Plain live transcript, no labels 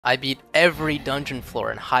I beat every dungeon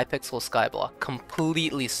floor in Hypixel Skyblock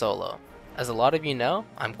completely solo. As a lot of you know,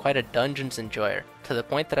 I'm quite a dungeons enjoyer, to the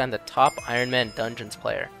point that I'm the top Iron Man Dungeons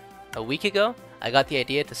player. A week ago, I got the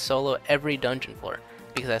idea to solo every dungeon floor,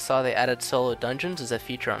 because I saw they added solo dungeons as a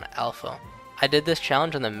feature on Alpha. I did this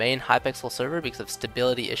challenge on the main Hypixel server because of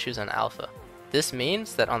stability issues on Alpha. This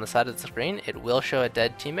means that on the side of the screen, it will show a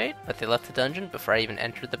dead teammate, but they left the dungeon before I even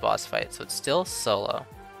entered the boss fight, so it's still solo.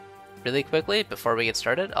 Really quickly, before we get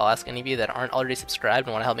started, I'll ask any of you that aren't already subscribed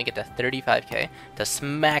and want to help me get to 35k to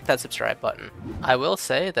smack that subscribe button. I will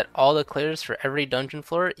say that all the clears for every dungeon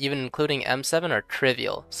floor, even including M7, are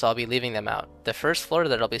trivial, so I'll be leaving them out. The first floor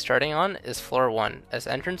that I'll be starting on is floor 1, as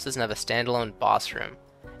entrance doesn't have a standalone boss room.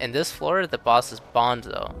 In this floor, the boss is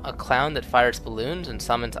Bonzo, a clown that fires balloons and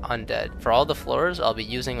summons undead. For all the floors, I'll be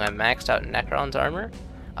using my maxed out Necron's armor,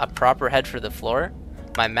 a proper head for the floor,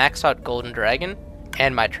 my maxed out Golden Dragon,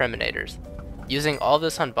 and my Terminators. Using all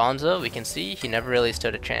this on Bonzo, we can see he never really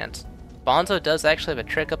stood a chance. Bonzo does actually have a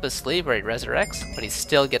trick up his sleeve where he resurrects, but he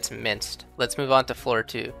still gets minced. Let's move on to floor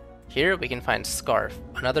 2. Here we can find Scarf,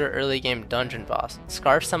 another early game dungeon boss.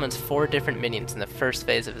 Scarf summons 4 different minions in the first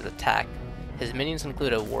phase of his attack. His minions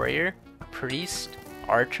include a warrior, priest,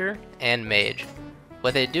 archer, and mage.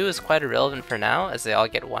 What they do is quite irrelevant for now, as they all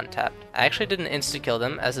get one-tapped. I actually didn't insta-kill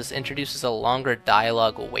them, as this introduces a longer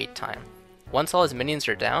dialogue wait time. Once all his minions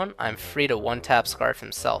are down, I'm free to one-tap Scarf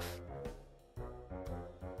himself.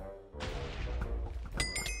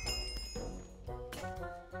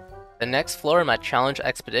 The next floor in my challenge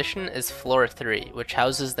expedition is floor 3, which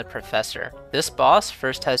houses the Professor. This boss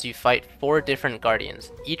first has you fight 4 different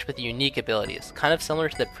guardians, each with unique abilities, kind of similar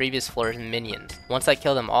to the previous floor's minions. Once I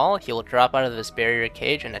kill them all, he will drop out of his barrier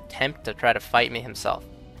cage and attempt to try to fight me himself.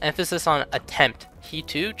 Emphasis on attempt. He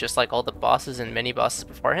too, just like all the bosses and mini bosses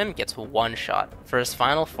before him, gets one shot. For his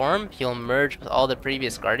final form, he'll merge with all the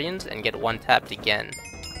previous guardians and get one tapped again.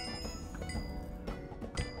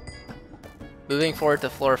 Moving forward to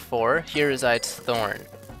floor 4, here resides Thorn.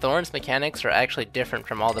 Thorn's mechanics are actually different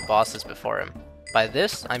from all the bosses before him. By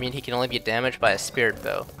this, I mean he can only be damaged by a spirit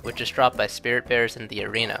bow, which is dropped by spirit bears in the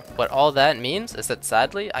arena. What all that means is that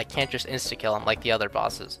sadly, I can't just insta-kill him like the other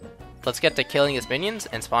bosses. Let's get to killing his minions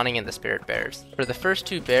and spawning in the spirit bears. For the first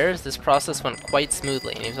 2 bears, this process went quite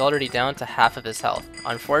smoothly and he was already down to half of his health.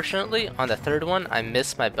 Unfortunately, on the 3rd one, I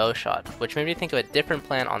missed my bow shot, which made me think of a different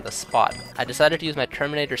plan on the spot. I decided to use my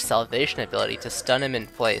Terminator's salvation ability to stun him in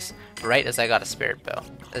place, right as I got a spirit bow.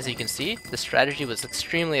 As you can see, the strategy was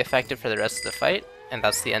extremely effective for the rest of the fight, and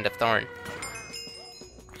that's the end of Thorn.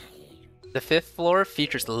 The 5th floor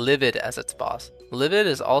features Livid as its boss. Livid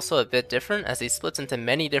is also a bit different as he splits into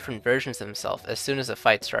many different versions of himself as soon as a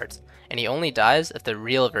fight starts, and he only dies if the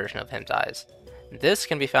real version of him dies. This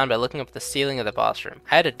can be found by looking up at the ceiling of the boss room.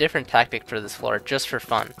 I had a different tactic for this floor just for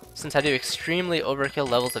fun. Since I do extremely overkill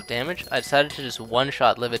levels of damage, I decided to just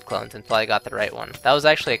one-shot Livid clones until I got the right one. That was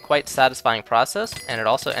actually a quite satisfying process, and it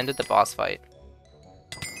also ended the boss fight.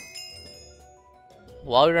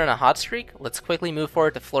 While we're on a hot streak, let's quickly move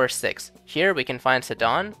forward to floor 6. Here we can find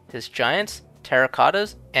Sedan, his giants,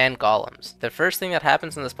 terracottas, and golems. The first thing that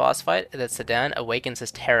happens in this boss fight is that Sedan awakens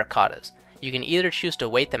his terracottas. You can either choose to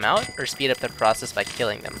wait them out or speed up the process by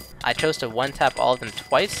killing them. I chose to one-tap all of them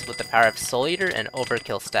twice with the power of Soul Eater and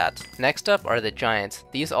Overkill stats. Next up are the giants.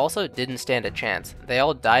 These also didn't stand a chance. They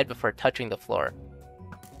all died before touching the floor.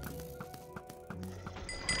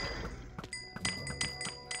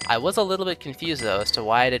 I was a little bit confused though as to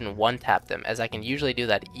why I didn't one-tap them, as I can usually do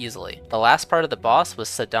that easily. The last part of the boss was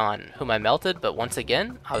Sedan, whom I melted, but once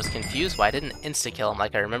again, I was confused why I didn't insta-kill him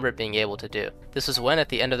like I remember being able to do. This was when, at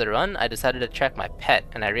the end of the run, I decided to check my pet,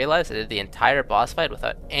 and I realized I did the entire boss fight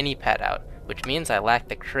without any pet out, which means I lacked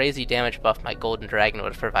the crazy damage buff my Golden Dragon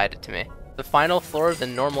would have provided to me. The final floor of the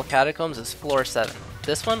normal catacombs is floor 7.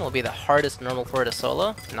 This one will be the hardest normal floor to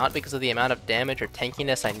solo, not because of the amount of damage or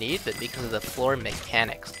tankiness I need, but because of the floor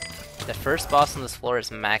mechanics. The first boss on this floor is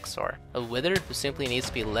Maxor, a wither who simply needs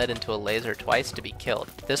to be led into a laser twice to be killed.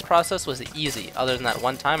 This process was easy, other than that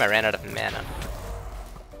one time I ran out of mana.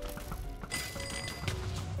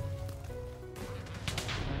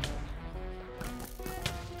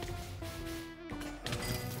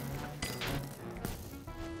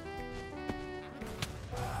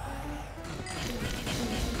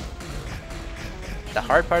 The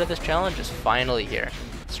hard part of this challenge is finally here.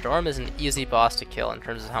 Storm is an easy boss to kill in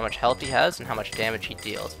terms of how much health he has and how much damage he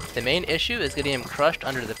deals. The main issue is getting him crushed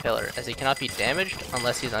under the pillar, as he cannot be damaged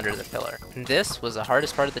unless he's under the pillar. This was the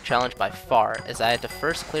hardest part of the challenge by far, as I had to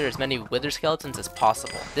first clear as many wither skeletons as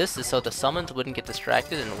possible. This is so the summons wouldn't get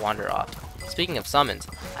distracted and wander off. Speaking of summons,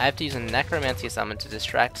 I have to use a Necromancy summon to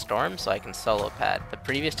distract Storm so I can solo pad. The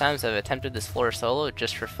previous times I've attempted this floor solo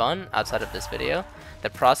just for fun, outside of this video, the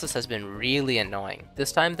process has been really annoying.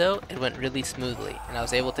 This time though, it went really smoothly, and I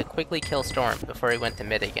was able to quickly kill Storm before he went to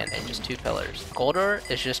mid again in just 2 pillars. Goldor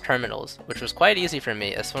is just terminals, which was quite easy for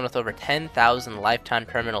me as someone with over 10,000 lifetime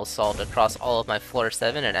terminals solved across all of my floor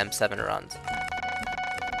 7 and M7 runs.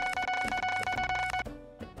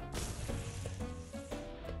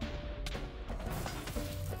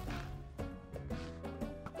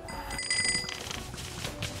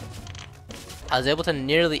 I was able to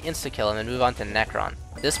nearly insta-kill him and move on to Necron.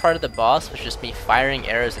 This part of the boss was just me firing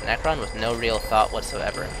arrows at Necron with no real thought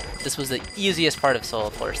whatsoever. This was the easiest part of solo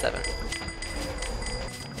floor 7.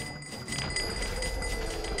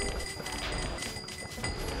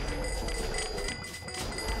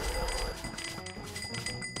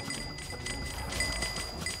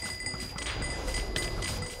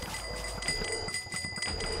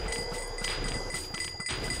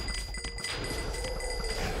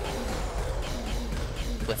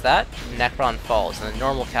 With that, Necron falls, and the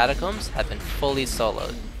normal catacombs have been fully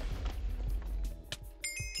soloed.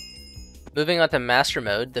 Moving on to Master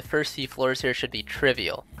Mode, the first few floors here should be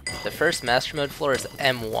trivial. The first Master Mode floor is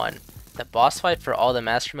M1. The boss fight for all the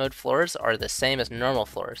Master Mode floors are the same as normal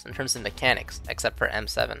floors in terms of mechanics, except for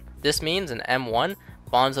M7. This means in M1,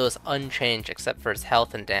 Bonzo is unchanged except for his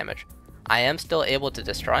health and damage. I am still able to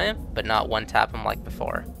destroy him, but not one-tap him like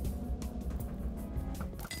before.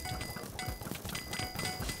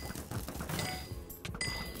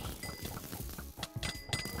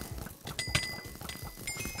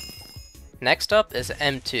 Next up is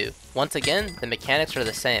M2. Once again, the mechanics are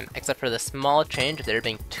the same, except for the small change of there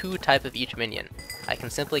being 2 types of each minion. I can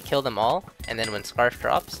simply kill them all, and then when Scarf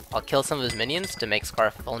drops, I'll kill some of his minions to make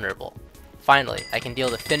Scarf vulnerable. Finally, I can deal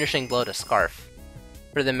the finishing blow to Scarf.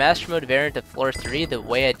 For the Master Mode variant of floor 3, the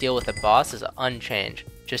way I deal with the boss is unchanged.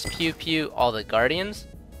 Just pew pew all the Guardians,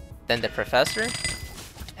 then the Professor,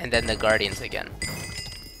 and then the Guardians again.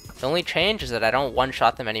 The only change is that I don't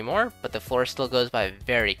one-shot them anymore, but the floor still goes by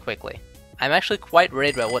very quickly. I'm actually quite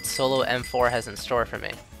worried about what solo M4 has in store for me.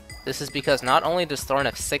 This is because not only does Thorn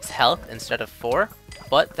have 6 health instead of 4,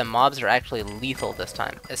 but the mobs are actually lethal this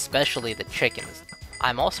time, especially the chickens.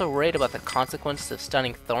 I'm also worried about the consequences of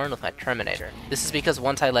stunning Thorn with my Terminator. This is because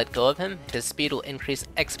once I let go of him, his speed will increase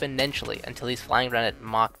exponentially until he's flying around at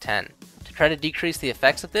Mach 10. To try to decrease the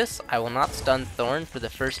effects of this, I will not stun Thorn for the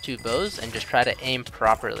first 2 bows and just try to aim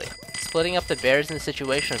properly. Splitting up the bears in this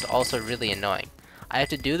situation is also really annoying. I have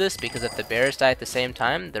to do this because if the bears die at the same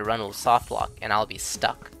time, the run will soft lock and I'll be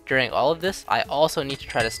stuck. During all of this, I also need to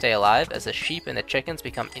try to stay alive as the sheep and the chickens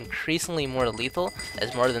become increasingly more lethal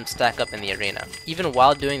as more of them stack up in the arena. Even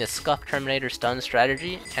while doing the Scuff Terminator stun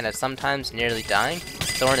strategy, and at sometimes nearly dying,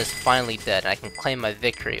 Thorn is finally dead and I can claim my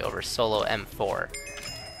victory over solo M4.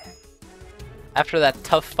 After that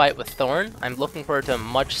tough fight with Thorn, I'm looking forward to a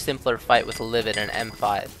much simpler fight with Livid in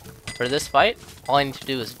M5. For this fight, all I need to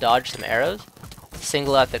do is dodge some arrows,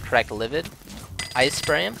 single out the correct Livid, ice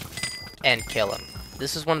spray him, and kill him.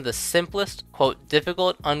 This is one of the simplest, quote,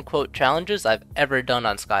 difficult, unquote, challenges I've ever done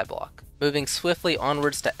on Skyblock. Moving swiftly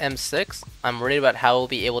onwards to M6, I'm worried about how we'll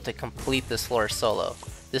be able to complete this floor solo.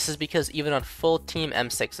 This is because even on full team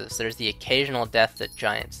M6s, there's the occasional death to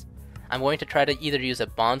giants. I'm going to try to either use a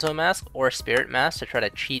Bonzo mask or a Spirit mask to try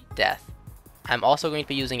to cheat death. I'm also going to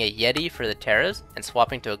be using a Yeti for the Terras and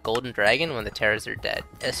swapping to a Golden Dragon when the Terras are dead.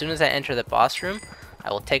 As soon as I enter the boss room,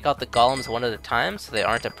 I will take out the golems one at a time so they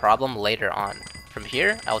aren't a problem later on. From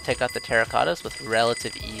here, I will take out the terracottas with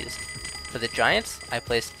relative ease. For the giants, I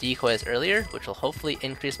placed decoys earlier, which will hopefully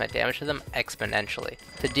increase my damage to them exponentially.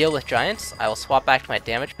 To deal with giants, I will swap back to my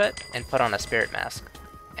damage pet and put on a Spirit mask.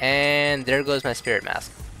 And there goes my Spirit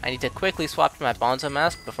mask. I need to quickly swap to my Bonzo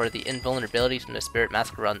mask before the invulnerability from the Spirit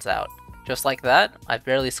mask runs out. Just like that, I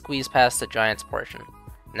barely squeezed past the giants portion.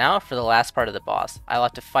 Now for the last part of the boss, I'll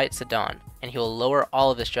have to fight Sidon, and he will lower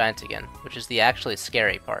all of his giants again, which is the actually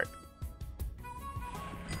scary part.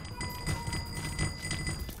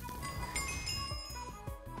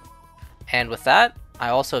 And with that, I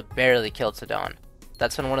also barely killed Sidon.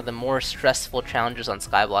 That's been one of the more stressful challenges on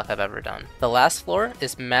Skyblock I've ever done. The last floor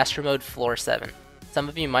is Master Mode Floor 7. Some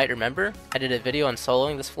of you might remember, I did a video on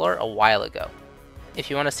soloing this floor a while ago. If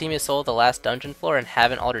you want to see me solo the last dungeon floor and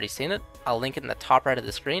haven't already seen it, I'll link it in the top right of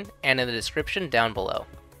the screen and in the description down below.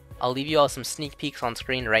 I'll leave you all some sneak peeks on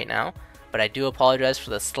screen right now, but I do apologize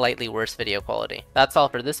for the slightly worse video quality. That's all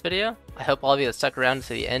for this video. I hope all of you that stuck around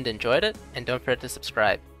to the end enjoyed it, and don't forget to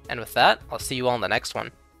subscribe. And with that, I'll see you all in the next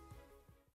one.